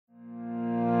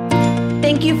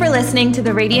Thank you for listening to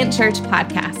the Radiant Church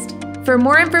podcast. For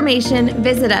more information,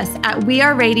 visit us at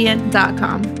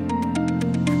weareradiant.com.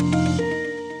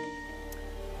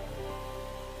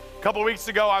 A couple weeks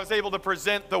ago, I was able to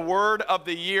present the word of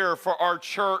the year for our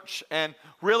church and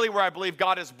really where I believe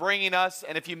God is bringing us.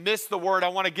 And if you missed the word, I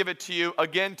want to give it to you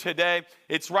again today.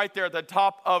 It's right there at the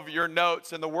top of your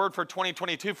notes. And the word for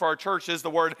 2022 for our church is the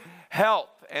word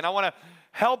health. And I want to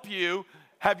help you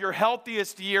have your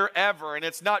healthiest year ever. And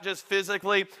it's not just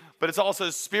physically, but it's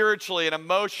also spiritually and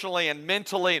emotionally and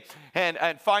mentally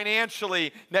and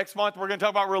financially. Next month, we're going to talk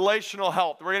about relational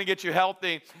health. We're going to get you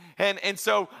healthy. And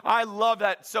so I love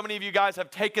that so many of you guys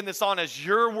have taken this on as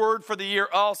your word for the year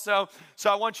also.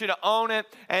 So I want you to own it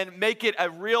and make it a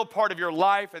real part of your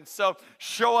life. And so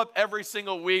show up every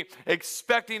single week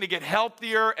expecting to get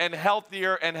healthier and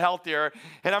healthier and healthier.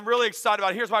 And I'm really excited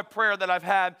about it. Here's my prayer that I've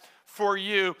had for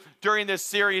you during this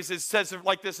series. It says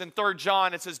like this in 3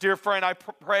 John. It says, "Dear friend, I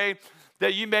pray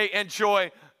that you may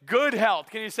enjoy good health."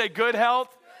 Can you say good health?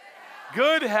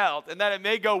 Good health, and that it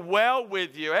may go well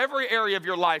with you, every area of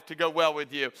your life to go well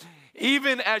with you,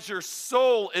 even as your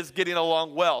soul is getting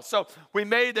along well. So we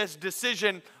made this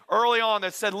decision early on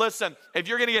that said, listen, if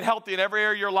you're going to get healthy in every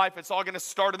area of your life, it's all going to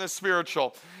start in the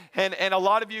spiritual. And a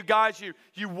lot of you guys,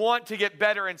 you want to get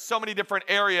better in so many different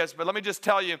areas, but let me just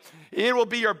tell you, it will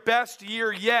be your best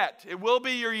year yet. It will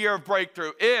be your year of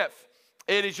breakthrough if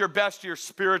it is your best year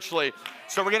spiritually.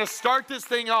 So we're going to start this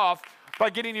thing off by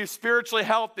getting you spiritually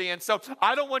healthy. And so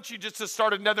I don't want you just to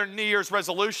start another New Year's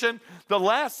resolution. The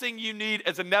last thing you need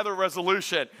is another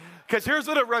resolution. Because here's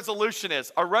what a resolution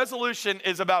is. A resolution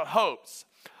is about hopes.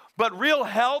 But real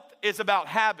health is about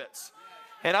habits.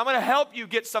 And I'm going to help you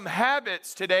get some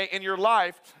habits today in your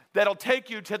life that'll take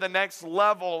you to the next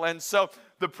level. And so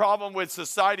the problem with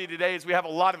society today is we have a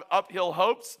lot of uphill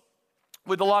hopes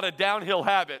with a lot of downhill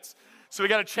habits. So we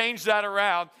got to change that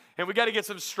around. And we got to get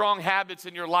some strong habits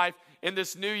in your life in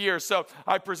this new year. So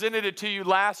I presented it to you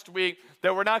last week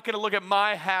that we're not going to look at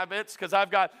my habits because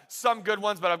I've got some good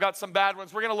ones, but I've got some bad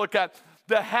ones. We're going to look at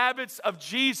the habits of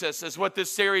Jesus is what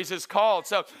this series is called.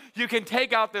 So you can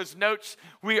take out those notes.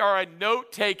 We are a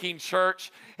note-taking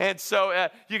church. And so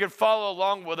you can follow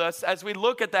along with us as we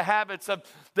look at the habits of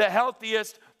the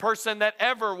healthiest person that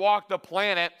ever walked the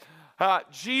planet,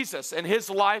 Jesus and his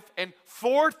life, and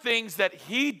 4 things that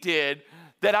he did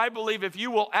that I believe if you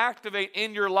will activate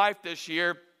in your life this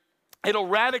year, it'll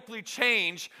radically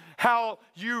change how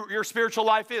your spiritual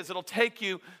life is. It'll take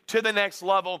you to the next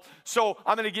level. So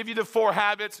I'm going to give you the 4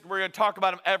 habits. We're going to talk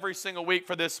about them every single week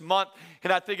for this month,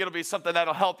 and I think it'll be something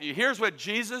that'll help you. Here's what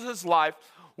Jesus' life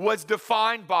was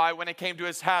defined by when it came to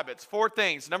his habits. 4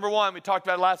 things. Number 1, we talked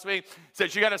about it last week,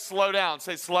 says you got to slow down.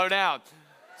 Say slow down.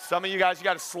 Some of you guys, you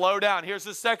got to slow down. Here's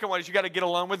the second one, is you got to get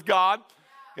alone with God.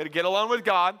 You got to get alone with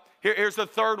God. Here's the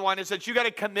third one, is that you got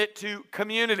to commit to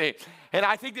community. And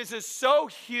I think this is so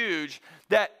huge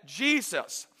that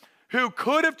Jesus, who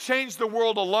could have changed the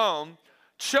world alone,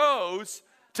 chose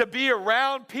to be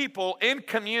around people in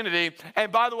community.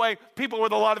 And by the way, people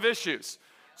with a lot of issues.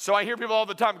 So I hear people all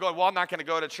the time going, well, I'm not going to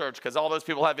go to church because all those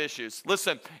people have issues.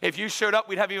 Listen, if you showed up,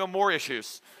 we'd have even more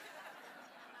issues.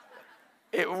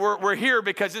 We're here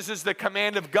because this is the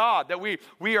command of God, that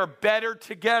we are better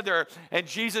together, and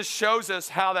Jesus shows us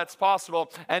how that's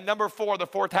possible. And number 4, the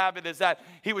 4th habit is that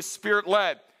he was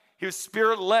Spirit-led. He was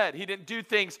Spirit-led. He didn't do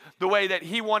things the way that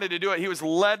he wanted to do it. He was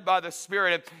led by the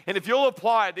Spirit. And if you'll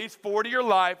apply these 4 to your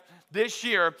life this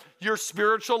year, your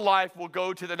spiritual life will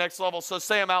go to the next level. So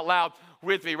say them out loud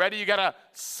with me. Ready? You got to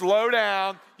slow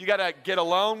down. You got to get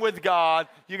alone with God.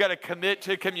 You got to commit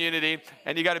to community,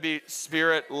 and you got to be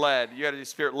Spirit-led. You got to be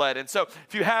Spirit-led. And so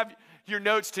if you have your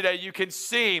notes today, you can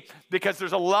see, because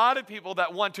there's a lot of people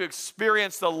that want to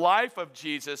experience the life of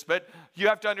Jesus, but you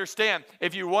have to understand,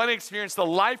 if you want to experience the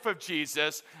life of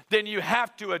Jesus, then you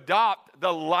have to adopt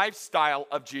the lifestyle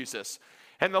of Jesus.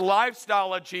 And the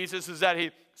lifestyle of Jesus is that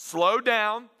he slowed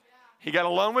down, he got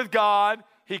alone with God,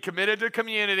 he committed to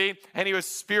community, and he was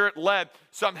Spirit-led.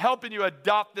 So I'm helping you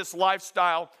adopt this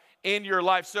lifestyle in your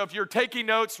life. So if you're taking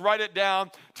notes, write it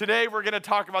down. Today we're going to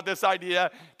talk about this idea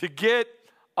to get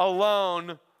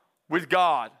alone with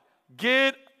God.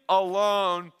 Get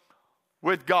alone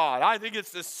with God. I think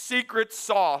it's the secret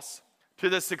sauce to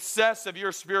the success of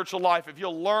your spiritual life if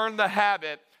you'll learn the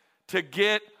habit to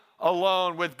get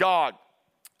alone with God.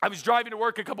 I was driving to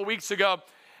work a couple weeks ago,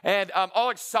 and I'm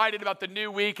all excited about the new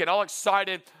week and all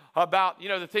excited about,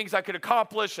 the things I could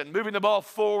accomplish and moving the ball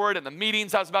forward and the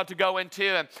meetings I was about to go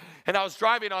into. And I was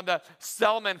driving on the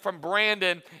Selman from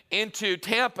Brandon into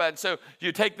Tampa. And so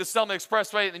you take the Selman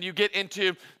Expressway and you get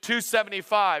into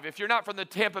 275. If you're not from the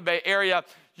Tampa Bay area,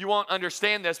 you won't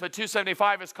understand this, but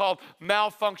 275 is called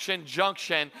Malfunction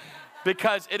Junction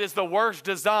because it is the worst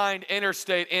designed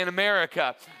interstate in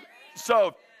America.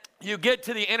 So you get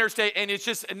to the interstate and it's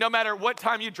just, no matter what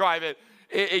time you drive it,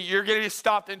 you're going to be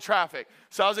stopped in traffic.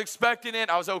 So I was expecting it.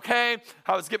 I was okay.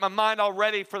 I was getting my mind all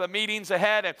ready for the meetings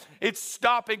ahead. And it's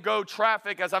stop and go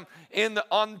traffic as I'm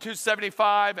on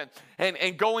 275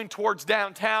 and going towards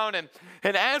downtown. And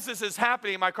as this is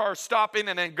happening, my car is stopping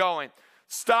and then going.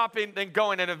 Stopping, then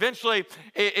going. And eventually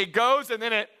it goes and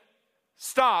then it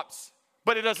stops,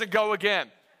 but it doesn't go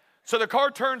again. So the car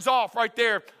turns off right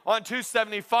there on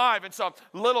 275, and so I'm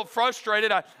a little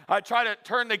frustrated. I try to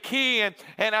turn the key, and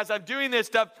as I'm doing this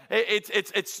stuff,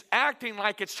 it's acting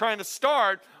like it's trying to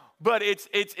start, but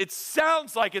it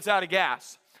sounds like it's out of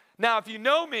gas. Now, if you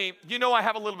know me, you know I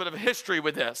have a little bit of a history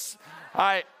with this.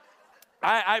 I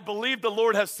believe the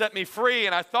Lord has set me free,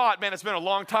 and I thought, man, it's been a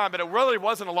long time, but it really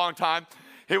wasn't a long time.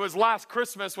 It was last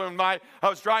Christmas when I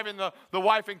was driving the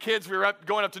wife and kids. We were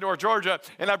going up to North Georgia,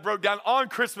 and I broke down on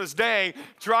Christmas Day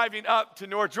driving up to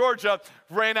North Georgia,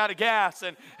 ran out of gas.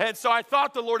 And so I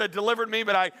thought the Lord had delivered me,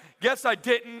 but I guess I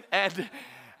didn't. And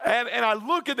I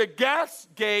look at the gas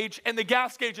gauge, and the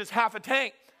gas gauge is half a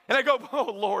tank. And I go,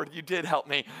 oh, Lord, you did help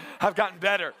me. I've gotten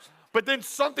better. But then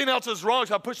something else is wrong,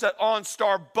 so I push that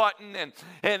OnStar button, and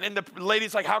the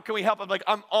lady's like, how can we help? I'm like,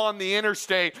 I'm on the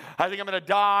interstate. I think I'm going to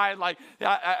die. Like,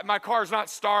 my car's not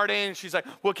starting. She's like,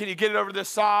 well, can you get it over to this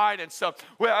side? And so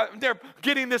they're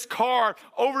getting this car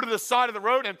over to the side of the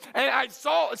road, and I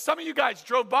saw some of you guys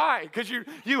drove by because you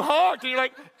honked, and you're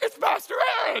like, it's Pastor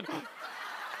Aaron.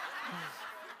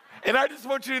 And I just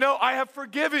want you to know, I have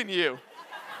forgiven you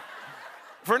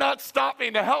for not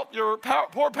stopping to help your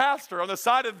poor pastor on the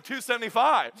side of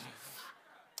 275.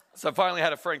 So I finally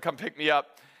had a friend come pick me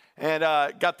up and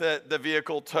got the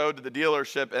vehicle towed to the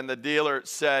dealership, and the dealer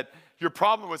said, your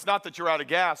problem was not that you're out of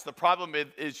gas. The problem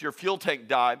is your fuel tank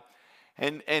died.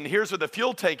 And here's what the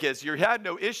fuel tank is. You had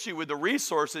no issue with the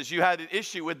resources. You had an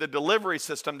issue with the delivery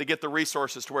system to get the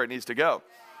resources to where it needs to go.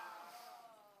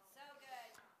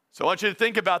 So I want you to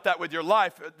think about that with your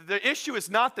life. The issue is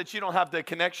not that you don't have the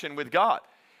connection with God.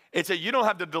 It's that you don't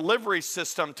have the delivery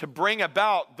system to bring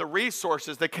about the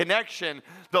resources, the connection,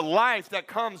 the life that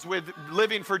comes with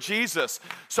living for Jesus.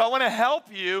 So I want to help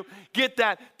you get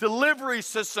that delivery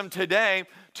system today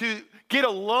to get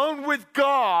alone with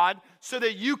God so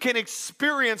that you can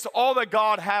experience all that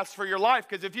God has for your life.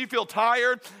 Because if you feel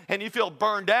tired and you feel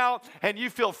burned out and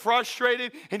you feel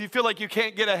frustrated and you feel like you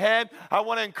can't get ahead, I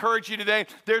want to encourage you today.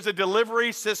 There's a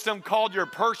delivery system called your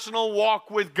personal walk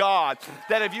with God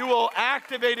that if you will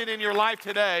activate it in your life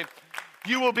today,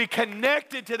 you will be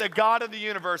connected to the God of the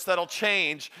universe that'll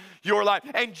change your life.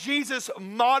 And Jesus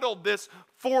modeled this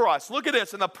for us. Look at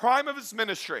this. In the prime of his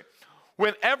ministry,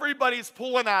 when everybody's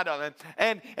pulling at him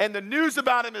and the news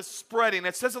about him is spreading.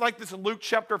 It says it like this in Luke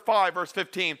chapter 5, verse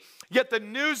 15. Yet the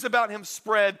news about him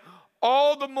spread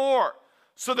all the more.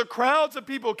 So the crowds of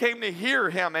people came to hear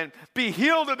him and be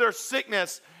healed of their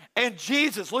sickness. And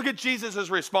Jesus, look at Jesus'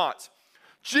 response.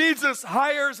 Jesus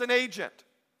hires an agent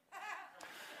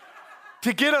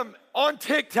to get him on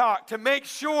TikTok to make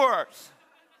sure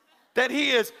that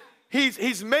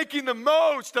he's making the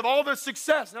most of all the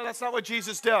success. No, that's not what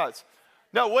Jesus does.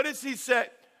 Now, what does he say?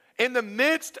 In the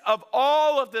midst of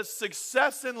all of this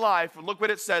success in life, look what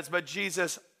it says, but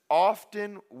Jesus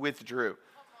often withdrew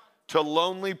to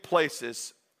lonely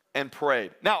places and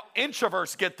prayed. Now,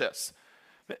 introverts get this.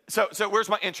 So where's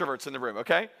my introverts in the room,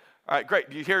 okay? All right, great.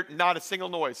 Do you hear not a single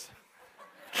noise?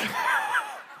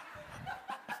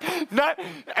 Not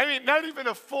even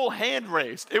a full hand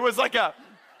raised. It was like a,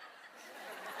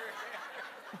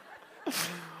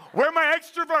 where are my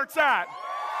extroverts at?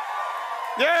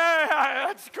 Yeah,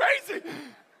 that's crazy.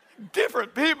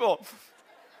 Different people.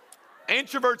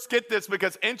 Introverts get this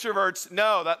because introverts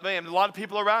know that, man, a lot of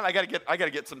people around. I gotta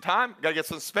get some time. Gotta get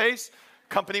some space.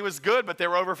 Company was good, but they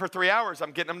were over for 3 hours.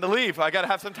 I'm getting them to leave. I gotta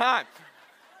have some time.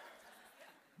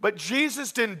 But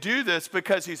Jesus didn't do this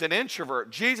because he's an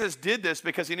introvert. Jesus did this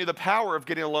because he knew the power of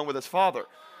getting alone with his Father.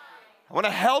 I want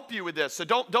to help you with this. So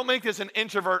don't make this an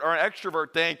introvert or an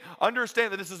extrovert thing.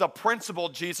 Understand that this is a principle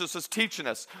Jesus is teaching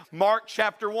us. Mark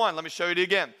chapter 1. Let me show you it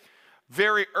again.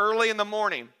 Very early in the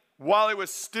morning, while it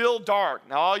was still dark.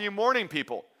 Now, all you morning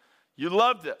people, you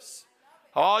love this.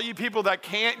 All you people that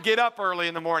can't get up early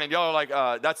in the morning, y'all are like,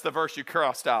 that's the verse you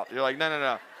crossed out. You're like,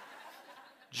 no.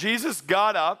 Jesus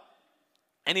got up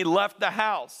and he left the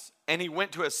house and he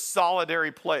went to a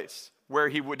solitary place where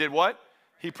he did what?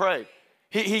 He prayed.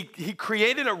 He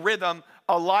created a rhythm,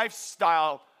 a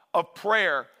lifestyle of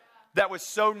prayer that was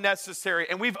so necessary.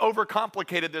 And we've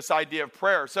overcomplicated this idea of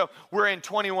prayer. So we're in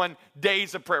 21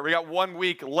 days of prayer. We got 1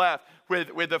 week left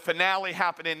with the finale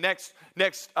happening next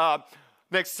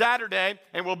Saturday,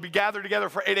 and we'll be gathered together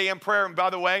for 8 a.m. prayer. And by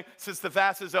the way, since the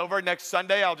fast is over, next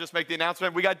Sunday, I'll just make the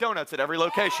announcement, we got donuts at every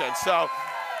location. So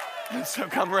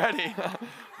come ready,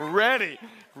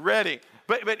 ready.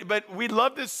 But we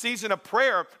love this season of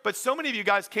prayer, but so many of you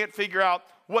guys can't figure out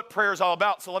what prayer is all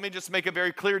about. So let me just make it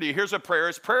very clear to you. Here's what prayer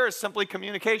is. Prayer is simply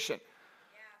communication.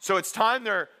 So it's time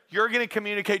you're going to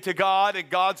communicate to God, and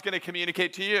God's going to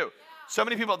communicate to you. So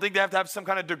many people think they have to have some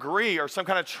kind of degree or some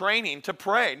kind of training to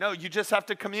pray. No, you just have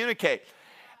to communicate.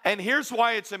 And here's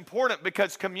why it's important,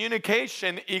 because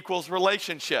communication equals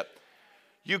relationship.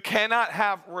 You cannot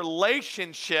have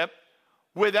relationship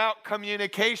without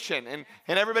communication. And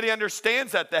everybody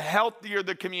understands that. The healthier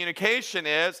the communication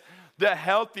is, the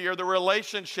healthier the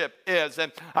relationship is.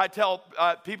 And I tell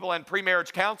people in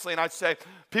pre-marriage counseling, I say,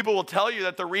 people will tell you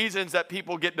that the reasons that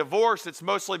people get divorced, it's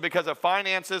mostly because of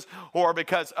finances, or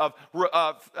because of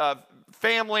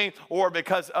family, or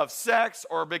because of sex,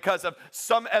 or because of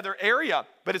some other area.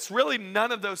 But it's really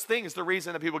none of those things the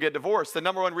reason that people get divorced. The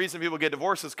number one reason people get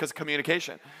divorced is because of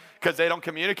communication. Because they don't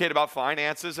communicate about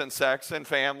finances and sex and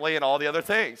family and all the other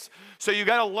things. So you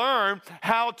got to learn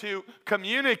how to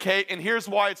communicate, and here's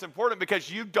why it's important, because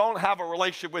you don't have a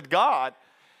relationship with God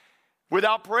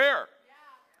without prayer.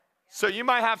 So you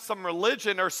might have some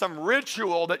religion or some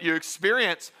ritual that you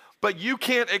experience, but you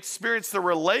can't experience the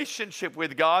relationship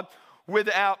with God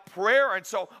without prayer. And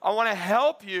so I want to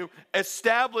help you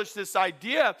establish this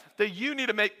idea that you need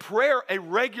to make prayer a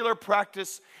regular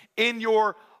practice in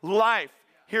your life.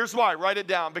 Here's why. Write it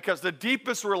down. Because the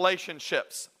deepest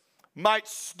relationships might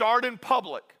start in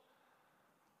public,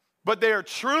 but they are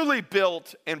truly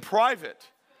built in private.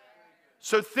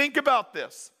 So think about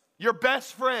this. Your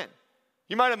best friend,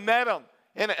 you might have met him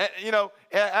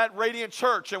at Radiant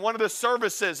Church in one of the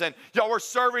services, and y'all were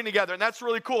serving together, and that's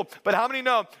really cool. But how many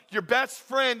know your best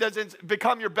friend doesn't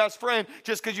become your best friend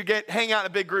just because you hang out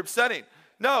in a big group setting?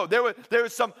 No, there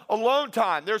was some alone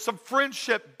time. There's some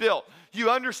friendship built. You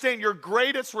understand your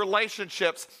greatest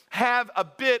relationships have a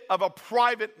bit of a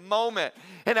private moment.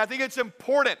 And I think it's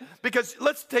important, because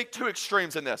let's take two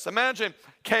extremes in this. Imagine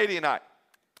Katie and I,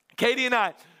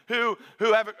 who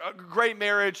have a great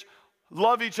marriage,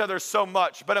 love each other so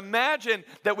much. But imagine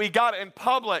that we got in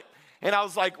public, and I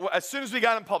was like, as soon as we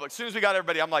got in public, as soon as we got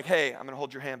everybody, I'm like, hey, I'm going to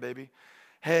hold your hand, baby.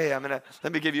 Hey,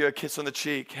 let me give you a kiss on the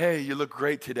cheek. Hey, you look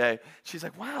great today. She's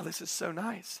like, wow, this is so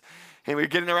nice. And we're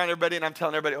getting around everybody, and I'm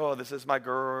telling everybody, oh, this is my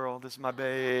girl, this is my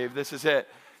babe, this is it.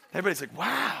 Everybody's like,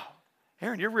 wow,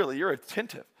 Aaron, you're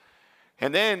attentive.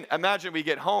 And then imagine we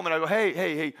get home, and I go,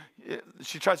 hey.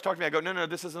 She tries to talk to me. I go, no,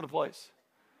 this isn't the place.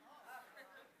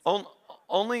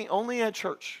 Only at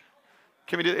church.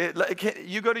 Can we do it? Can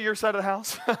you go to your side of the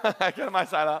house? I go to my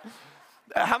side of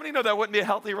the house. How many know that wouldn't be a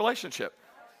healthy relationship?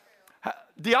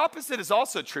 The opposite is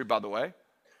also true, by the way.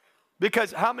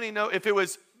 Because how many know if it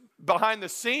was behind the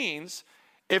scenes,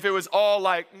 if it was all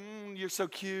like, you're so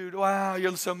cute, wow,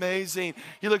 you're so amazing,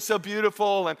 you look so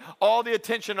beautiful, and all the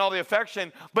attention, all the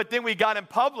affection, but then we got in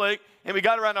public, and we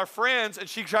got around our friends, and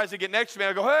she tries to get next to me,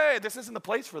 and I go, hey, this isn't the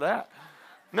place for that.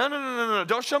 No,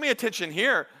 don't show me attention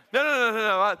here.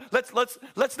 No.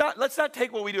 Let's not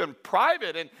take what we do in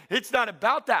private, and it's not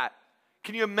about that.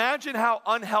 Can you imagine how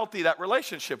unhealthy that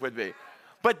relationship would be?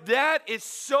 But that is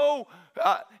so,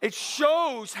 it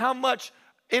shows how much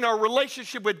in our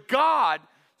relationship with God,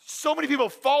 so many people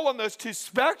fall on those two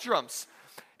spectrums.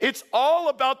 It's all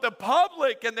about the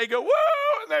public, and they go, woo,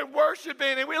 and they're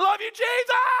worshiping, and we love you,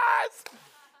 Jesus.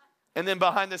 And then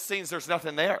behind the scenes, there's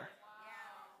nothing there.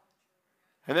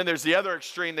 And then there's the other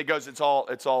extreme that goes, it's all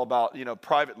about,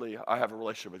 privately, I have a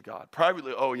relationship with God.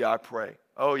 Privately, oh yeah, I pray.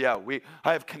 Oh yeah,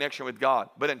 I have connection with God.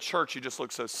 But in church, you just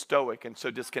look so stoic and so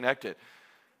disconnected.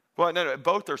 Well, no,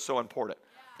 both are so important.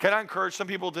 Can I encourage some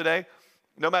people today?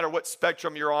 No matter what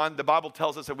spectrum you're on, the Bible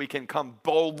tells us that we can come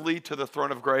boldly to the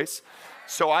throne of grace.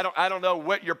 So I don't know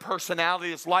what your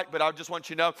personality is like, but I just want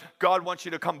you to know God wants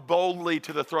you to come boldly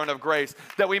to the throne of grace,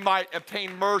 that we might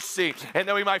obtain mercy and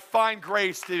that we might find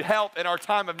grace to help in our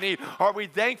time of need. Are we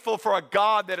thankful for a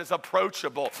God that is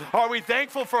approachable? Are we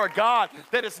thankful for a God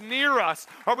that is near us?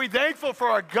 Are we thankful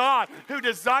for a God who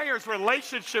desires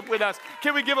relationship with us?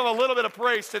 Can we give him a little bit of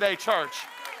praise today, church?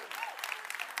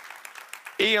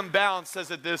 E.M. Bounds says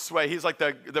it this way. He's like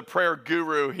the prayer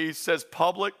guru. He says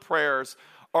public prayers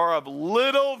are of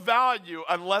little value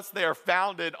unless they are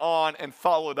founded on and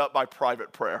followed up by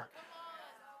private prayer.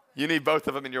 You need both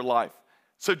of them in your life.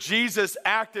 So Jesus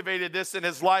activated this in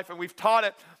his life, and we've taught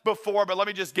it before, but let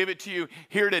me just give it to you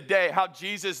here today, how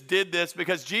Jesus did this,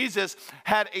 because Jesus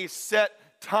had a set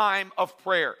time of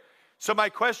prayer. So my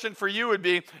question for you would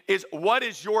be, what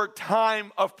is your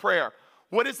time of prayer?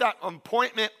 What is that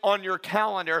appointment on your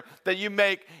calendar that you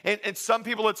make? And some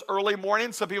people it's early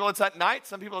morning, some people it's at night,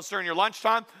 some people it's during your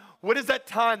lunchtime. What is that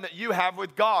time that you have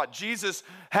with God? Jesus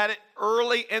had it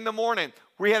early in the morning.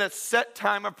 We had a set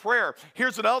time of prayer.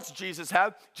 Here's what else Jesus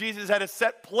had. Jesus had a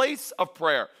set place of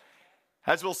prayer.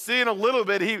 As we'll see in a little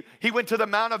bit, he went to the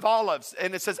Mount of Olives,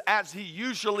 and it says, as he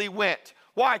usually went.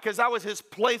 Why? Because that was his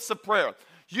place of prayer.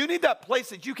 You need that place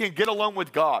that you can get alone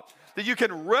with God, that you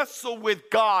can wrestle with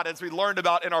God, as we learned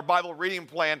about in our Bible reading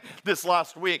plan this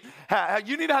last week.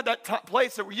 You need to have that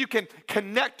place where you can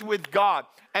connect with God.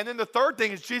 And then the third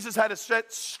thing is Jesus had a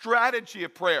set strategy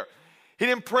of prayer. He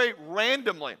didn't pray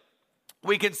randomly.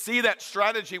 We can see that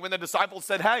strategy when the disciples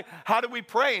said, hey, how do we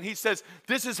pray? And he says,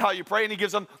 this is how you pray. And he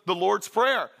gives them the Lord's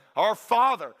Prayer, our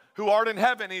Father who art in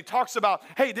heaven. And he talks about,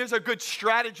 hey, there's a good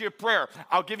strategy of prayer.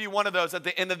 I'll give you one of those at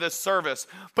the end of this service.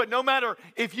 But no matter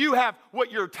if you have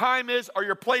what your time is or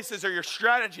your place is or your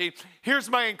strategy, here's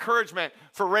my encouragement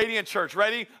for Radiant Church.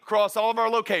 Ready? Across all of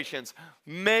our locations.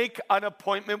 Make an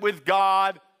appointment with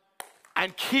God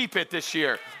and keep it this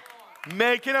year.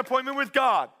 Make an appointment with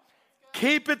God.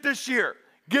 Keep it this year.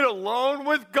 Get alone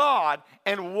with God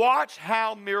and watch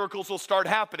how miracles will start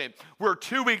happening. We're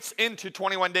 2 weeks into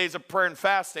 21 days of prayer and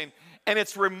fasting, and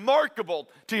it's remarkable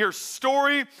to hear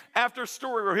story after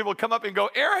story where people come up and go,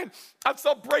 Aaron, I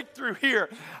saw breakthrough here.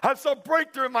 I saw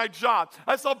breakthrough in my job.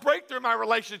 I saw breakthrough in my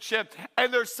relationship,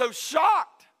 and they're so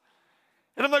shocked.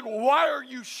 And I'm like, why are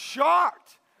you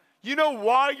shocked? You know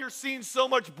why you're seeing so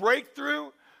much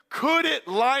breakthrough? Could it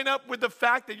line up with the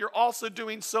fact that you're also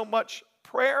doing so much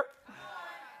prayer?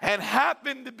 And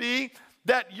happen to be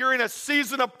that you're in a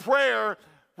season of prayer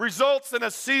results in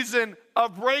a season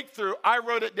of breakthrough. I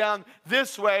wrote it down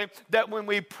this way, that when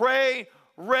we pray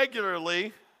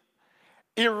regularly,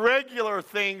 irregular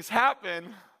things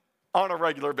happen on a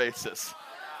regular basis.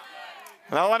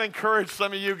 And I want to encourage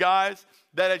some of you guys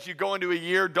that as you go into a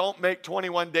year, don't make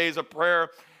 21 days of prayer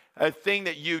a thing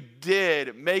that you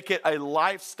did. Make it a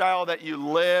lifestyle that you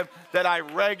live, that I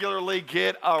regularly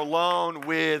get alone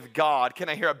with God. Can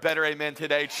I hear a better amen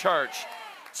today, church?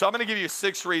 So I'm going to give you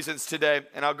 6 reasons today,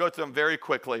 and I'll go through them very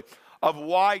quickly, of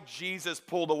why Jesus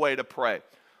pulled away to pray.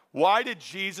 Why did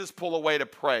Jesus pull away to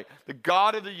pray? The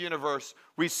God of the universe,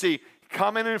 we see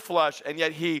coming in flesh, and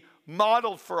yet he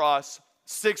modeled for us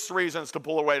 6 reasons to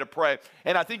pull away to pray.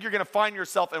 And I think you're going to find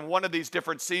yourself in one of these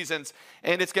different seasons,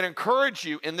 and it's going to encourage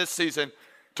you in this season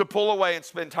to pull away and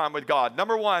spend time with God.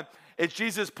 Number 1 is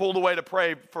Jesus pulled away to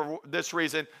pray for this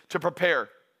reason, to prepare.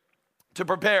 To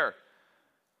prepare.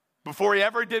 Before he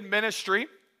ever did ministry,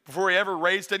 before he ever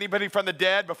raised anybody from the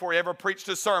dead, before he ever preached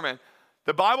a sermon,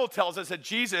 the Bible tells us that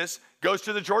Jesus goes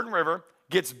to the Jordan River,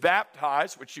 gets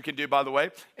baptized, which you can do, by the way,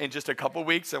 in just a couple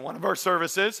weeks in one of our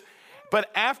services. But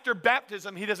after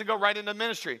baptism, he doesn't go right into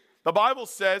ministry. The Bible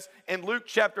says in Luke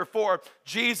chapter 4,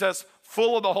 Jesus,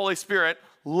 full of the Holy Spirit,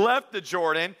 left the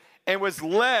Jordan and was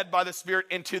led by the Spirit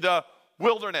into the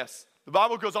wilderness. The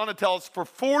Bible goes on to tell us for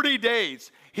 40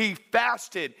 days he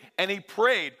fasted and he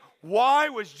prayed. Why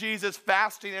was Jesus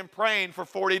fasting and praying for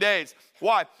 40 days?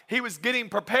 Why? He was getting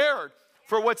prepared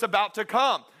for what's about to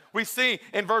come. We see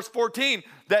in verse 14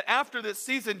 that after this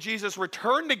season, Jesus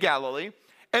returned to Galilee,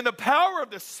 and the power of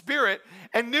the Spirit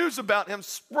and news about him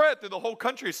spread through the whole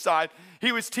countryside.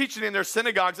 He was teaching in their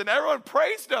synagogues, and everyone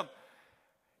praised him.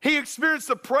 He experienced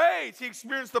the praise. He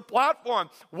experienced the platform.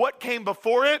 What came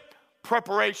before it?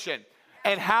 Preparation.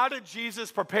 And how did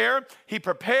Jesus prepare? He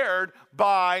prepared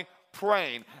by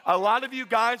praying. A lot of you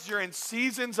guys, you're in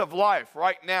seasons of life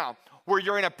right now where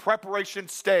you're in a preparation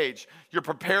stage. You're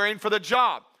preparing for the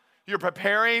job. You're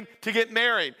preparing to get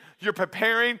married. You're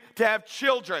preparing to have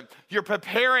children. You're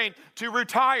preparing to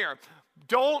retire.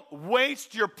 Don't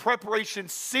waste your preparation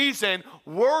season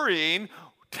worrying.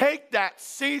 Take that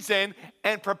season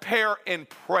and prepare in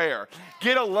prayer.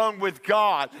 Get alone with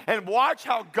God and watch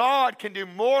how God can do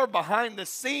more behind the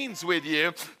scenes with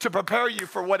you to prepare you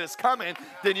for what is coming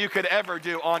than you could ever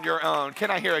do on your own.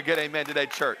 Can I hear a good amen today,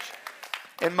 church?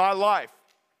 In my life,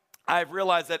 I've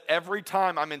realized that every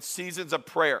time I'm in seasons of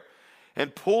prayer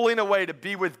and pulling away to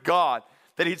be with God,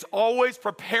 that he's always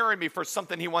preparing me for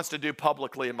something he wants to do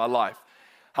publicly in my life.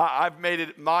 I've made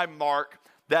it my mark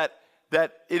that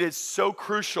it is so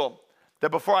crucial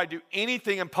that before I do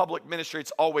anything in public ministry,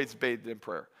 it's always bathed in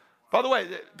prayer. By the way,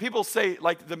 people say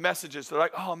like the messages, they're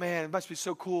like, oh man, it must be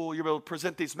so cool you're able to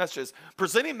present these messages.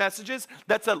 Presenting messages,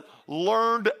 that's a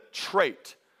learned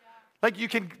trait. Like you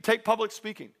can take public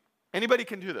speaking. Anybody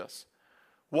can do this.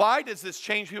 Why does this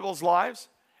change people's lives?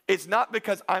 It's not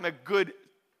because I'm a good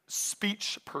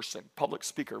speech person, public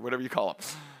speaker, whatever you call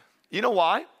it. You know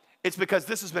why? It's because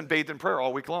this has been bathed in prayer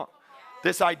all week long.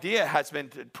 This idea has been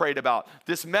prayed about.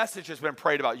 This message has been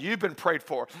prayed about. You've been prayed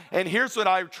for. And here's what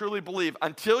I truly believe.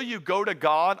 Until you go to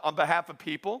God on behalf of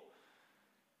people,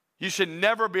 you should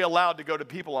never be allowed to go to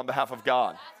people on behalf of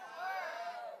God.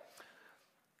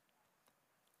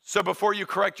 So before you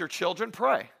correct your children,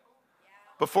 pray.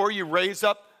 Before you raise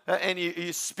up and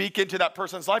you speak into that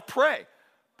person's life, pray.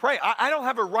 Pray. I don't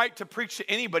have a right to preach to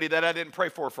anybody that I didn't pray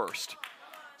for first.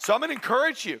 So I'm going to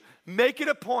encourage you, make it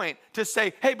a point to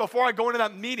say, hey, before I go into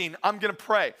that meeting, I'm going to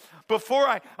pray. Before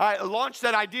I launch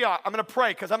that idea, I'm going to pray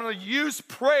because I'm going to use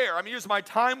prayer. I'm going to use my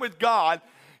time with God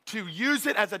to use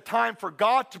it as a time for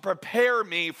God to prepare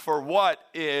me for what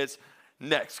is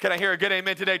next. Can I hear a good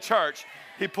amen today, church?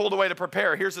 He pulled away to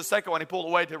prepare. Here's the second one. He pulled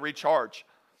away to recharge.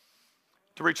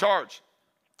 To recharge.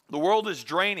 The world is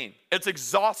draining. It's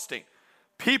exhausting.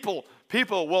 People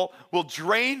will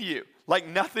drain you like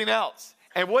nothing else.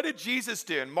 And what did Jesus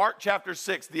do? In Mark chapter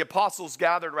 6, the apostles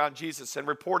gathered around Jesus and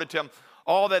reported to him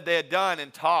all that they had done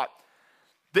and taught.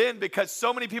 Then, because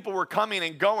so many people were coming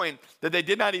and going that they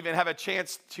did not even have a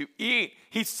chance to eat,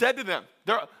 he said to them,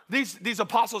 these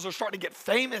apostles are starting to get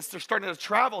famous. They're starting to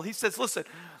travel. He says, listen,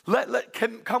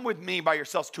 come with me by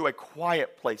yourselves to a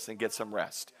quiet place and get some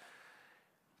rest.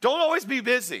 Don't always be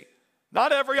busy.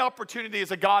 Not every opportunity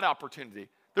is a God opportunity.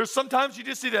 There's sometimes you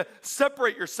just need to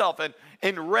separate yourself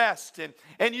and rest.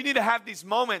 And you need to have these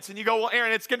moments. And you go, well,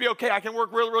 Aaron, it's going to be okay. I can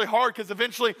work really, really hard because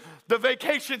eventually the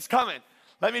vacation's coming.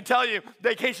 Let me tell you,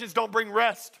 vacations don't bring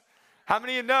rest. How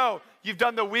many of you know you've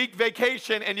done the week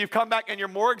vacation and you've come back and you're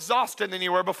more exhausted than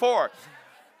you were before?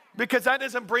 Because that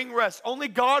doesn't bring rest. Only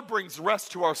God brings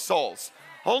rest to our souls.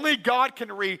 Only God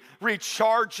can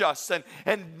recharge us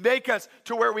and make us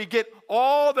to where we get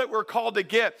all that we're called to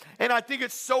get. And I think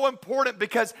it's so important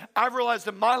because I've realized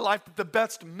in my life that the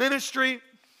best ministry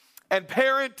and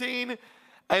parenting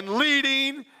and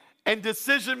leading and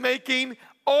decision making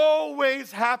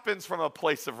always happens from a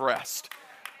place of rest.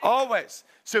 Always.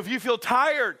 So if you feel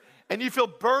tired and you feel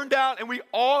burned out, and we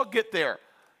all get there,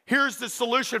 here's the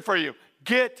solution for you.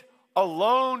 Get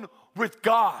alone with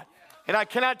God. And I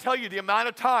cannot tell you the amount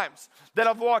of times that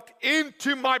I've walked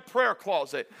into my prayer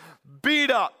closet, beat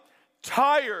up,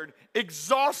 tired,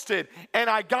 exhausted, and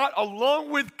I got alone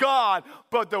with God,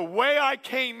 but the way I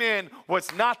came in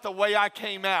was not the way I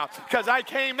came out, because I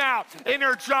came out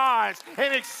energized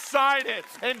and excited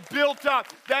and built up.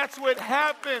 That's what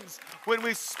happens when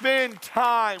we spend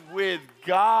time with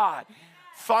God.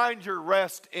 Find your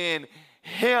rest in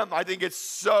Him. I think it's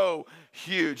so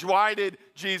huge. Why did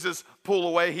Jesus pull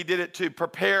away? He did it to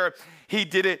prepare. He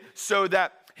did it so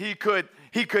that he could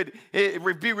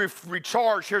be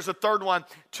recharged. Here's a third one,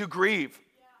 to grieve.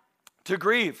 To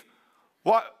grieve.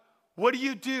 What do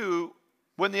you do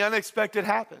when the unexpected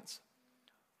happens?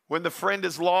 When the friend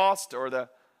is lost or the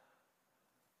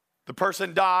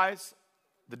person dies,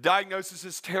 the diagnosis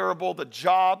is terrible, the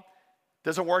job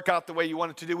doesn't work out the way you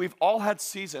want it to do. We've all had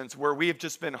seasons where we have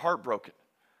just been heartbroken.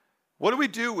 What do we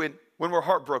do when we're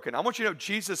heartbroken? I want you to know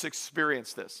Jesus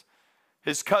experienced this.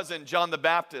 His cousin, John the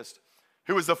Baptist,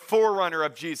 who was the forerunner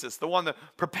of Jesus, the one that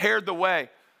prepared the way.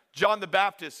 John the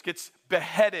Baptist gets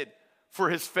beheaded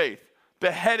for his faith,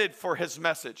 beheaded for his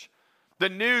message. The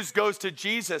news goes to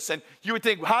Jesus, and you would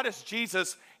think, how does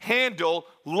Jesus handle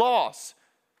loss?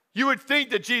 You would think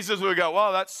that Jesus would go,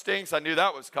 well, that stinks. I knew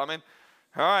that was coming.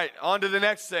 All right, on to the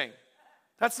next thing.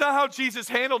 That's not how Jesus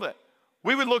handled it.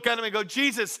 We would look at him and go,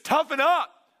 Jesus, toughen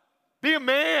up. Be a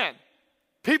man.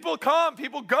 People come,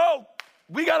 people go.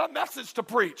 We got a message to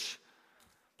preach.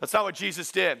 That's not what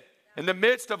Jesus did. In the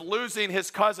midst of losing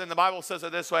his cousin, the Bible says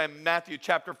it this way in Matthew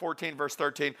chapter 14, verse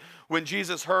 13. When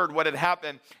Jesus heard what had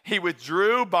happened, he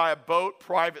withdrew by a boat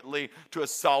privately to a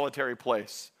solitary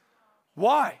place.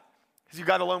 Why? Because he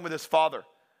got alone with his Father.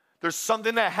 There's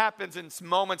something that happens in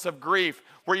moments of grief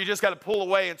where you just got to pull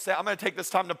away and say, I'm going to take this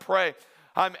time to pray.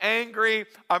 I'm angry,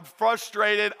 I'm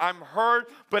frustrated, I'm hurt,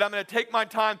 but I'm going to take my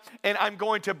time and I'm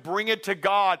going to bring it to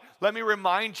God. Let me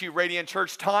remind you, Radiant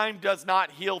Church, time does not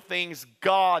heal things,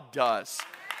 God does.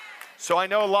 So I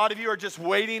know a lot of you are just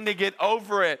waiting to get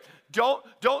over it. Don't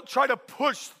try to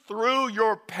push through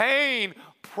your pain.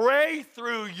 Pray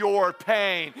through your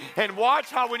pain. And watch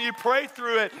how when you pray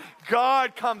through it,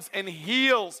 God comes and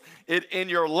heals it in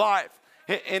your life.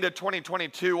 Into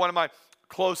 2022, one of my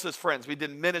closest friends. We did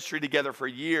ministry together for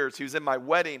years. He was in my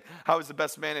wedding. I was the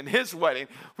best man in his wedding.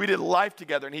 We did life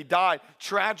together, and he died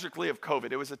tragically of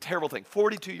COVID. It was a terrible thing.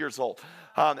 42 years old,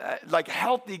 like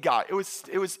healthy guy. It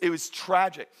was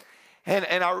tragic.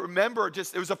 And I remember it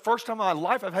was the first time in my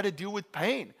life I've had to deal with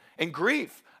pain and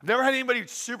grief. I've never had anybody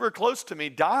super close to me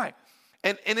die.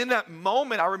 And in that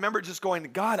moment, I remember just going,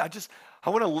 God, I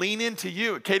want to lean into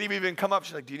you. Katie would even come up.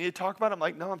 She's like, do you need to talk about it? I'm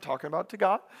like, no, I'm talking about it to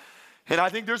God. And I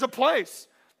think there's a place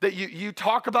that you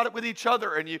talk about it with each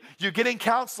other and you get in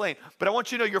counseling. But I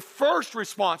want you to know your first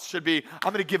response should be,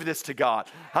 I'm going to give this to God.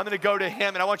 I'm going to go to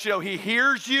him. And I want you to know he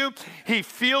hears you. He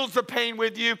feels the pain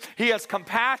with you. He has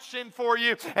compassion for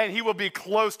you. And he will be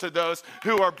close to those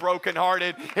who are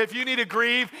brokenhearted. If you need to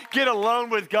grieve, get alone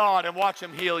with God and watch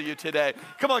him heal you today.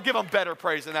 Come on, give him better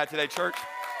praise than that today, church.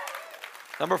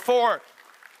 Number 4,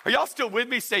 are y'all still with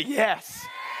me? Say yes.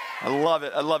 I love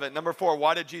it. I love it. Number 4,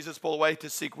 why did Jesus pull away? To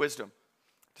seek wisdom.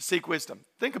 To seek wisdom.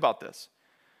 Think about this.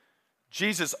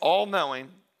 Jesus, all-knowing,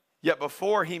 yet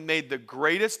before he made the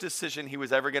greatest decision he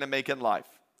was ever going to make in life,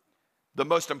 the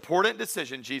most important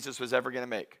decision Jesus was ever going to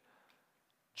make,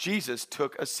 Jesus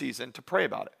took a season to pray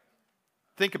about it.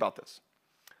 Think about this.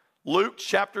 Luke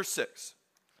chapter 6,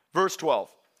 verse 12.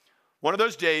 One of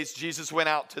those days, Jesus went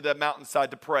out to the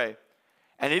mountainside to pray.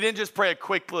 And he didn't just pray a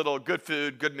quick little good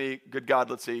food, good meat, good God,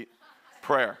 let's eat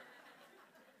prayer.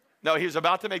 No, he was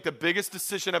about to make the biggest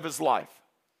decision of his life.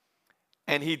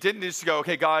 And he didn't just go,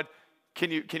 okay, God,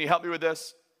 can you help me with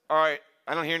this? All right,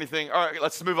 I don't hear anything. All right,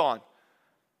 let's move on.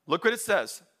 Look what it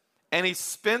says. And he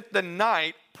spent the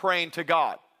night praying to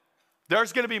God.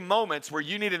 There's going to be moments where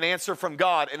you need an answer from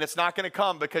God, and it's not going to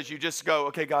come because you just go,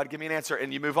 okay, God, give me an answer,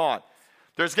 and you move on.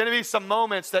 There's going to be some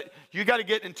moments that you got to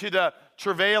get into the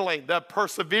travailing, the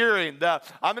persevering,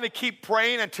 I'm going to keep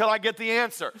praying until I get the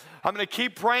answer. I'm going to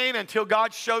keep praying until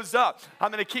God shows up.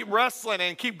 I'm going to keep wrestling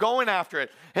and keep going after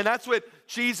it. And that's what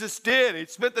Jesus did. He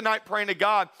spent the night praying to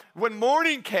God. When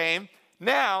morning came,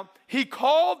 now he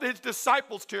called his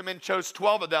disciples to him and chose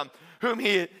 12 of them, whom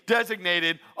he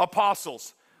designated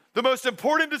apostles. The most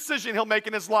important decision he'll make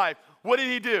in his life. What did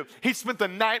he do? He spent the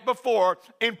night before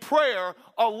in prayer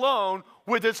alone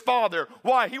with his Father.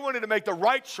 Why? He wanted to make the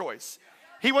right choice.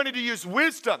 He wanted to use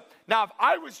wisdom. Now, if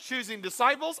I was choosing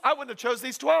disciples, I wouldn't have chose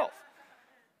these 12.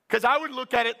 Because I would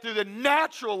look at it through the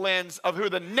natural lens of who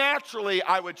naturally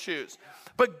I would choose.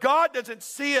 But God doesn't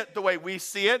see it the way we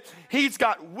see it. He's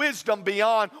got wisdom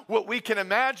beyond what we can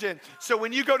imagine. So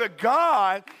when you go to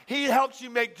God, he helps you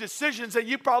make decisions that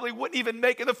you probably wouldn't even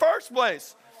make in the first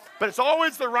place. But it's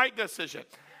always the right decision.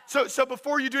 So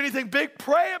before you do anything big,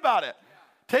 pray about it.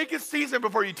 Take a season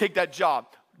before you take that job.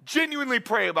 Genuinely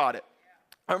pray about it.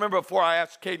 I remember before I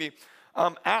asked Katie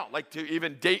out, like to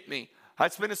even date me, I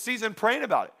spent a season praying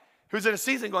about it. He was in a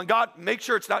season going, God, make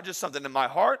sure it's not just something in my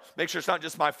heart. Make sure it's not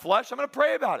just my flesh. I'm going to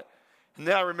pray about it. And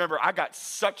then I remember I got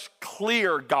such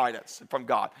clear guidance from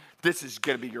God. This is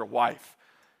going to be your wife.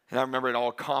 And I remember in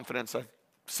all confidence, I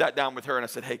sat down with her and I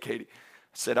said, hey, Katie,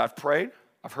 I said, I've prayed.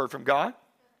 I've heard from God.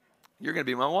 You're going to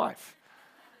be my wife.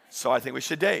 So I think we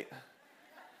should date.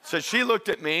 So she looked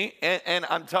at me, and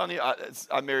I'm telling you,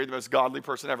 I married the most godly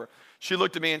person ever. She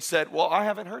looked at me and said, well, I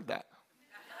haven't heard that.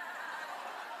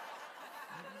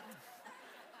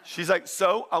 She's like,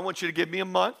 so I want you to give me a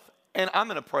month, and I'm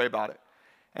going to pray about it.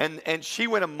 And she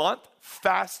went a month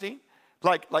fasting,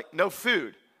 like no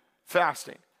food,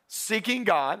 fasting, seeking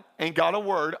God, and got a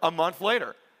word a month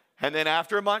later. And then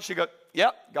after a month, she goes,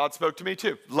 yep, God spoke to me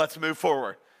too. Let's move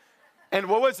forward. And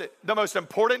what was it? The most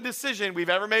important decision we've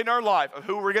ever made in our life of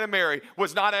who we're going to marry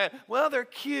was not well, they're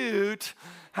cute.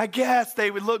 I guess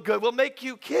they would look good. We'll make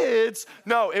cute kids.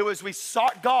 No, it was we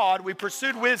sought God, we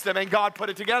pursued wisdom, and God put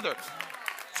it together.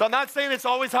 So I'm not saying it's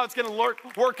always how it's going to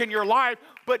work in your life,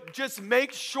 but just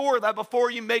make sure that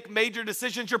before you make major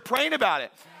decisions, you're praying about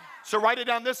it. So write it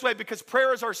down this way, because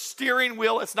prayer is our steering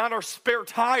wheel. It's not our spare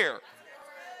tire.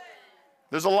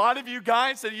 There's a lot of you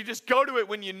guys that you just go to it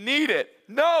when you need it.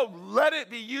 No, let it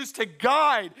be used to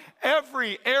guide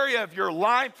every area of your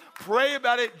life. Pray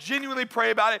about it, genuinely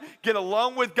pray about it. Get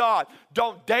alone with God.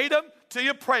 Don't date them till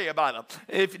you pray about them.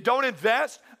 If you don't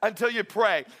invest until you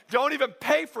pray. Don't even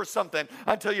pay for something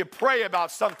until you pray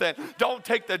about something. Don't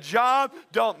take the job.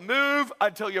 Don't move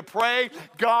until you pray.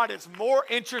 God is more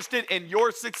interested in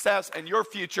your success and your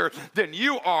future than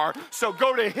you are. So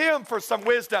go to him for some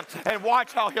wisdom and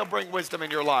watch how he'll bring wisdom in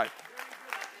your life.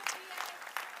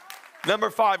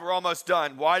 Number 5, we're almost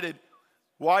done. Why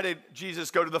did Jesus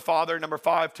go to the Father? Number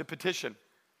 5, to petition.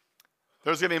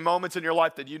 There's going to be moments in your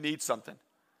life that you need something.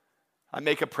 I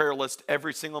make a prayer list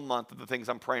every single month of the things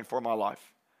I'm praying for in my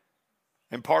life.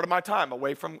 And part of my time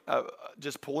away from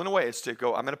just pulling away is to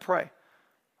go, I'm going to pray.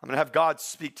 I'm going to have God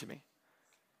speak to me.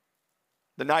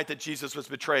 The night that Jesus was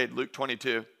betrayed, Luke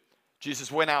 22,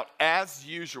 Jesus went out as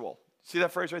usual. See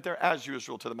that phrase right there? As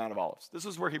usual to the Mount of Olives. This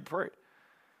is where he prayed.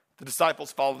 The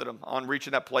disciples followed him. On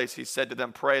reaching that place, he said to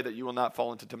them, pray that you will not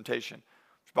fall into temptation.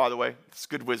 Which, by the way, it's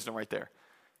good wisdom right there.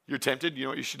 You're tempted, you know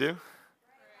what you should do?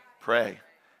 Pray.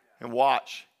 And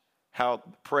watch how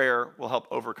prayer will help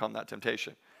overcome that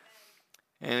temptation.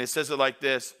 And it says it like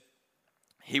this.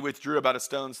 He withdrew about a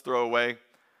stone's throw away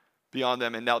beyond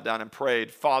them and knelt down and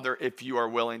prayed, Father, if you are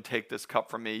willing, take this cup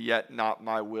from me, yet not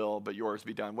my will, but yours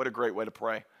be done. What a great way to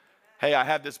pray. Hey, I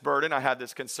have this burden, I have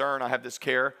this concern, I have this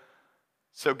care.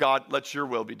 So God, let your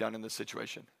will be done in this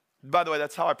situation. By the way,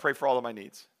 that's how I pray for all of my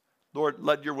needs. Lord,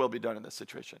 let your will be done in this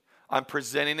situation. I'm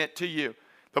presenting it to you.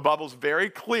 The Bible's very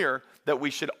clear that we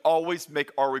should always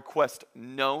make our request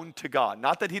known to God.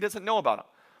 Not that he doesn't know about them,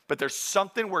 but there's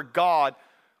something where God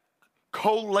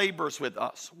co-labors with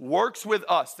us, works with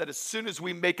us, that as soon as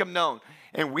we make him known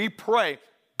and we pray,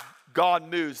 God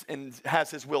moves and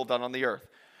has his will done on the earth.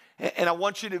 And I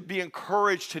want you to be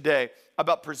encouraged today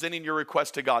about presenting your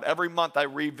request to God. Every month I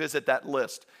revisit that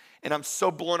list. And I'm so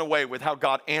blown away with how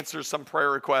God answers some prayer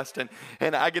request.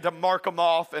 And I get to mark them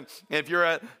off. And if you're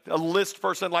a list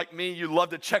person like me, you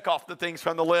love to check off the things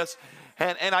from the list.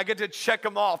 And I get to check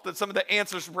them off, that some of the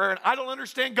answers to prayer. And I don't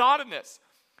understand God in this.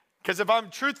 Because if I'm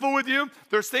truthful with you,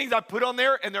 there's things I put on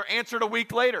there and they're answered a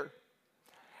week later.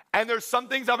 And there's some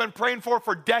things I've been praying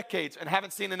for decades and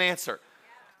haven't seen an answer.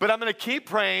 But I'm going to keep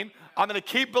praying. I'm going to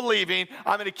keep believing.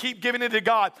 I'm going to keep giving it to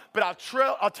God. But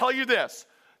I'll tell you this.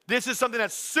 This is something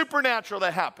that's supernatural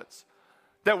that happens.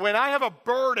 That when I have a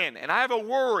burden and I have a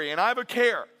worry and I have a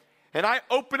care and I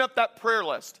open up that prayer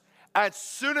list, as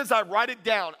soon as I write it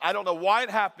down, I don't know why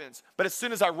it happens, but as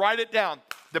soon as I write it down,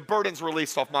 the burden's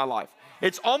released off my life.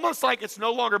 It's almost like it's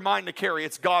no longer mine to carry,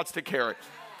 it's God's to carry.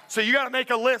 So you got to make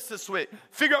a list this week.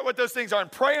 Figure out what those things are and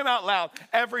pray them out loud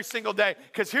every single day.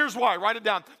 Because here's why. Write it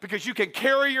down. Because you can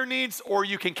carry your needs or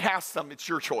you can cast them. It's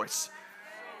your choice.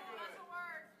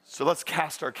 So let's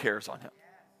cast our cares on him,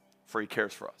 for he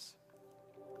cares for us.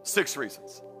 6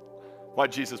 reasons why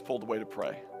Jesus pulled away to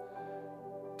pray.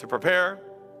 To prepare,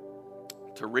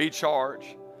 to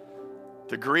recharge,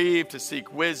 to grieve, to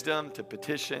seek wisdom, to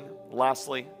petition.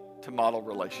 Lastly, to model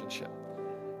relationship.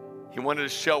 He wanted to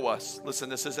show us, listen,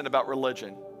 this isn't about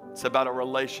religion. It's about a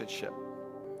relationship.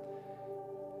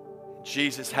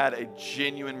 Jesus had a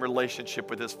genuine relationship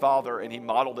with his Father, and he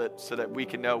modeled it so that we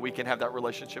can know we can have that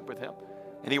relationship with him.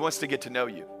 And he wants to get to know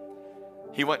you.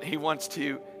 He wants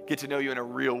to get to know you in a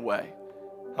real way.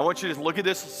 I want you to look at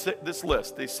this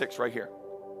list, these 6 right here.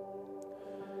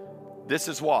 This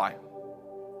is why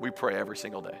we pray every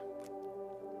single day.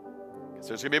 Because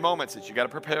there's going to be moments that you got to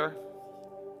prepare.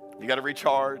 You got to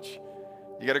recharge,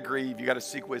 you got to grieve, you got to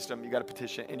seek wisdom, you got to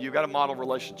petition, and you got to model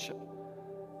relationship.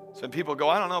 So when people go,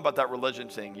 I don't know about that religion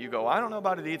thing, you go, I don't know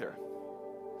about it either.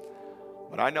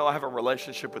 But I know I have a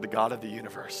relationship with the God of the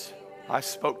universe. I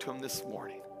spoke to him this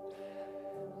morning.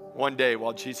 One day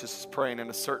while Jesus was praying in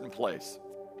a certain place,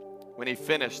 when he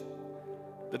finished,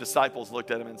 the disciples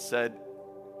looked at him and said,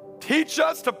 teach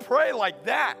us to pray like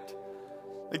that.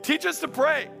 Like, teach us to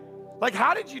pray. Like,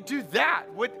 how did you do that?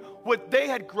 What they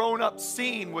had grown up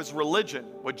seeing was religion.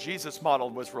 What Jesus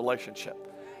modeled was relationship.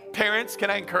 Parents, can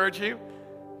I encourage you?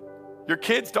 Your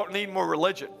kids don't need more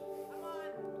religion.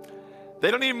 They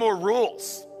don't need more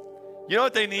rules. You know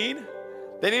what they need?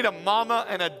 They need a mama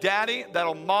and a daddy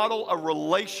that'll model a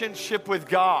relationship with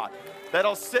God.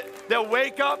 They'll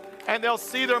wake up and they'll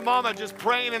see their mama just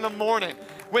praying in the morning.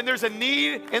 When there's a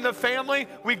need in the family,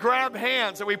 we grab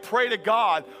hands and we pray to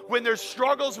God. When there's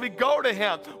struggles, we go to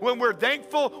him. When we're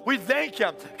thankful, we thank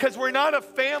him. Because we're not a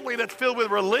family that's filled with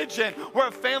religion. We're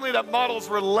a family that models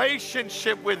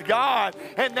relationship with God.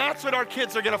 And that's what our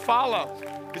kids are going to follow.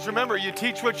 Because remember, you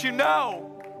teach what you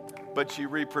know, but you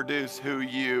reproduce who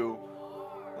you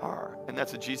are. And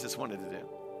that's what Jesus wanted to do.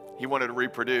 He wanted to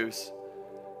reproduce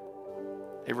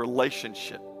a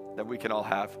relationship that we can all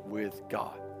have with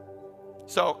God.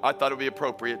 So I thought it would be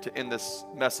appropriate to end this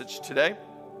message today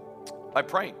by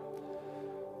praying.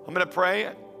 I'm going to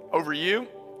pray over you.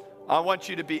 I want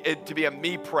you to be a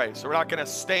me pray. So we're not going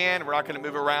to stand. We're not going to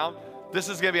move around. This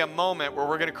is going to be a moment where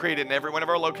we're going to create in every one of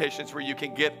our locations where you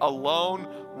can get alone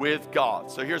with God.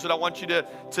 So here's what I want you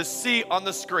to see on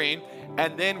the screen,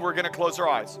 and then we're going to close our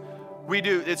eyes.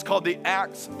 it's called the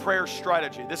Acts prayer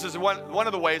strategy. This is one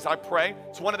of the ways I pray.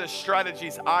 It's one of the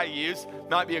strategies I use.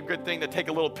 Might be a good thing to take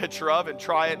a little picture of and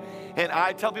try it. And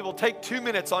I tell people, take 2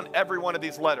 minutes on every one of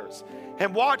these letters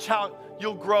and watch how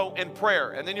you'll grow in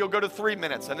prayer. And then you'll go to 3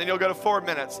 minutes, and then you'll go to 4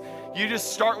 minutes. You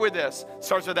just start with this.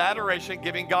 Starts with adoration,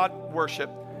 giving God worship.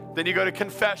 Then you go to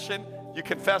confession. You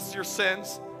confess your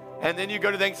sins. And then you go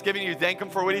to thanksgiving. You thank him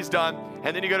for what he's done.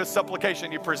 And then you go to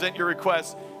supplication. You present your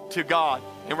request to God.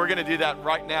 And we're going to do that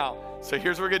right now. So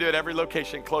here's what we're going to do at every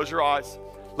location. Close your eyes.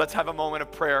 Let's have a moment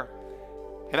of prayer.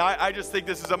 And I just think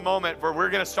this is a moment where we're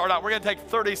going to start out. We're going to take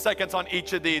 30 seconds on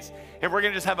each of these. And we're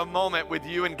going to just have a moment with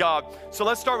you and God. So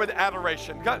let's start with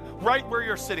adoration. God, right where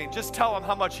you're sitting, just tell him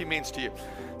how much he means to you.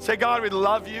 Say, God, we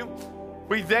love you.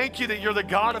 We thank you that you're the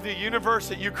God of the universe,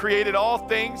 that you created all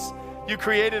things. You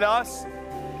created us.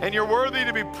 And you're worthy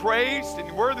to be praised and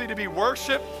worthy to be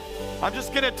worshiped. I'm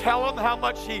just going to tell him how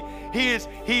much he's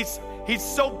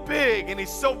so big and he's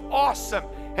so awesome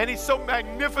and he's so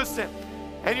magnificent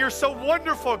and you're so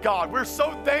wonderful, God. We're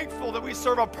so thankful that we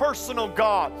serve a personal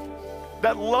God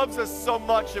that loves us so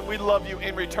much, and we love you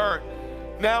in return.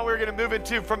 Now we're going to move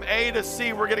into, from A to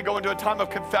C, we're going to go into a time of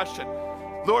confession.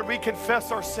 Lord, we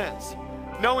confess our sins,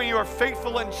 knowing you are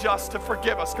faithful and just to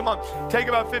forgive us. Come on, take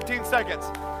about 15 seconds.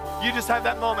 You just have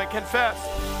that moment. Confess.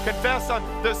 Confess on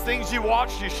those things you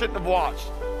watched you shouldn't have watched.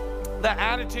 The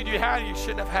attitude you had you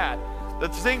shouldn't have had. The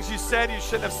things you said you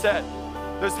shouldn't have said.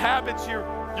 Those habits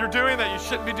you're doing that you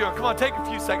shouldn't be doing. Come on, take a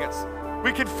few seconds.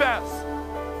 We confess.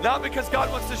 Not because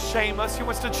God wants to shame us. He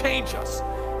wants to change us.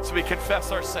 So we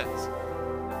confess our sins.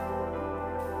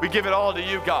 We give it all to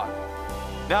you, God.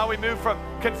 Now we move from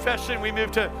confession, we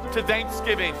move to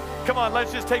thanksgiving. Come on,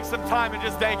 let's just take some time and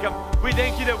just thank him. We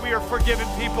thank you that we are forgiven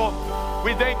people.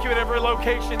 We thank you at every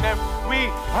location that we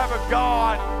have a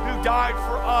God who died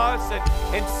for us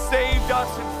and saved us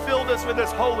and filled us with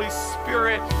his Holy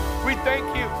Spirit. We thank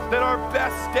you that our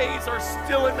best days are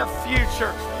still in the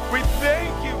future. We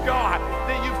thank you, God,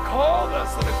 that you've called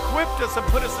us and equipped us and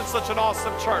put us in such an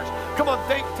awesome church. Come on,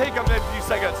 take him in a few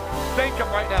seconds. Thank him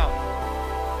right now.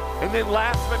 And then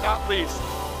last but not least,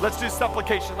 let's do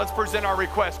supplication. Let's present our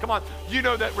request. Come on, you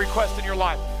know that request in your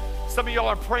life. Some of y'all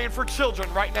are praying for children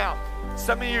right now.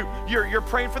 Some of you, you're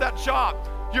praying for that job.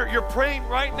 You're praying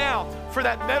right now for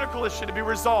that medical issue to be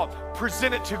resolved.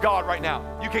 Present it to God right now.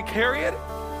 You can carry it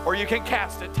or you can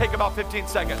cast it. Take about 15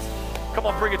 seconds. Come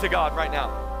on, bring it to God right now.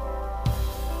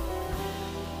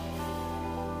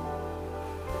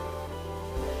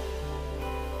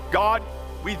 God,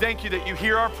 we thank you that you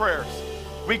hear our prayers.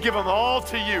 We give them all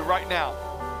to you right now.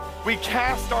 We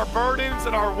cast our burdens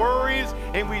and our worries,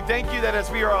 and we thank you that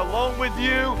as we are alone with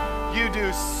you, you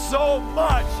do so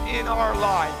much in our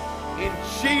life. In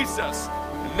Jesus'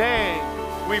 name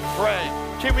we pray.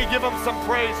 Can we give him some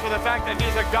praise for the fact that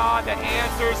he's a God that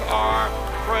answers our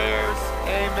prayers?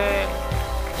 Amen.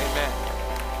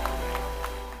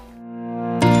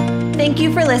 Thank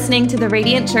you for listening to the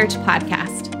Radiant Church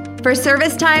podcast. For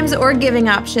service times or giving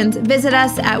options, visit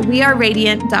us at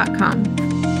weareradiant.com.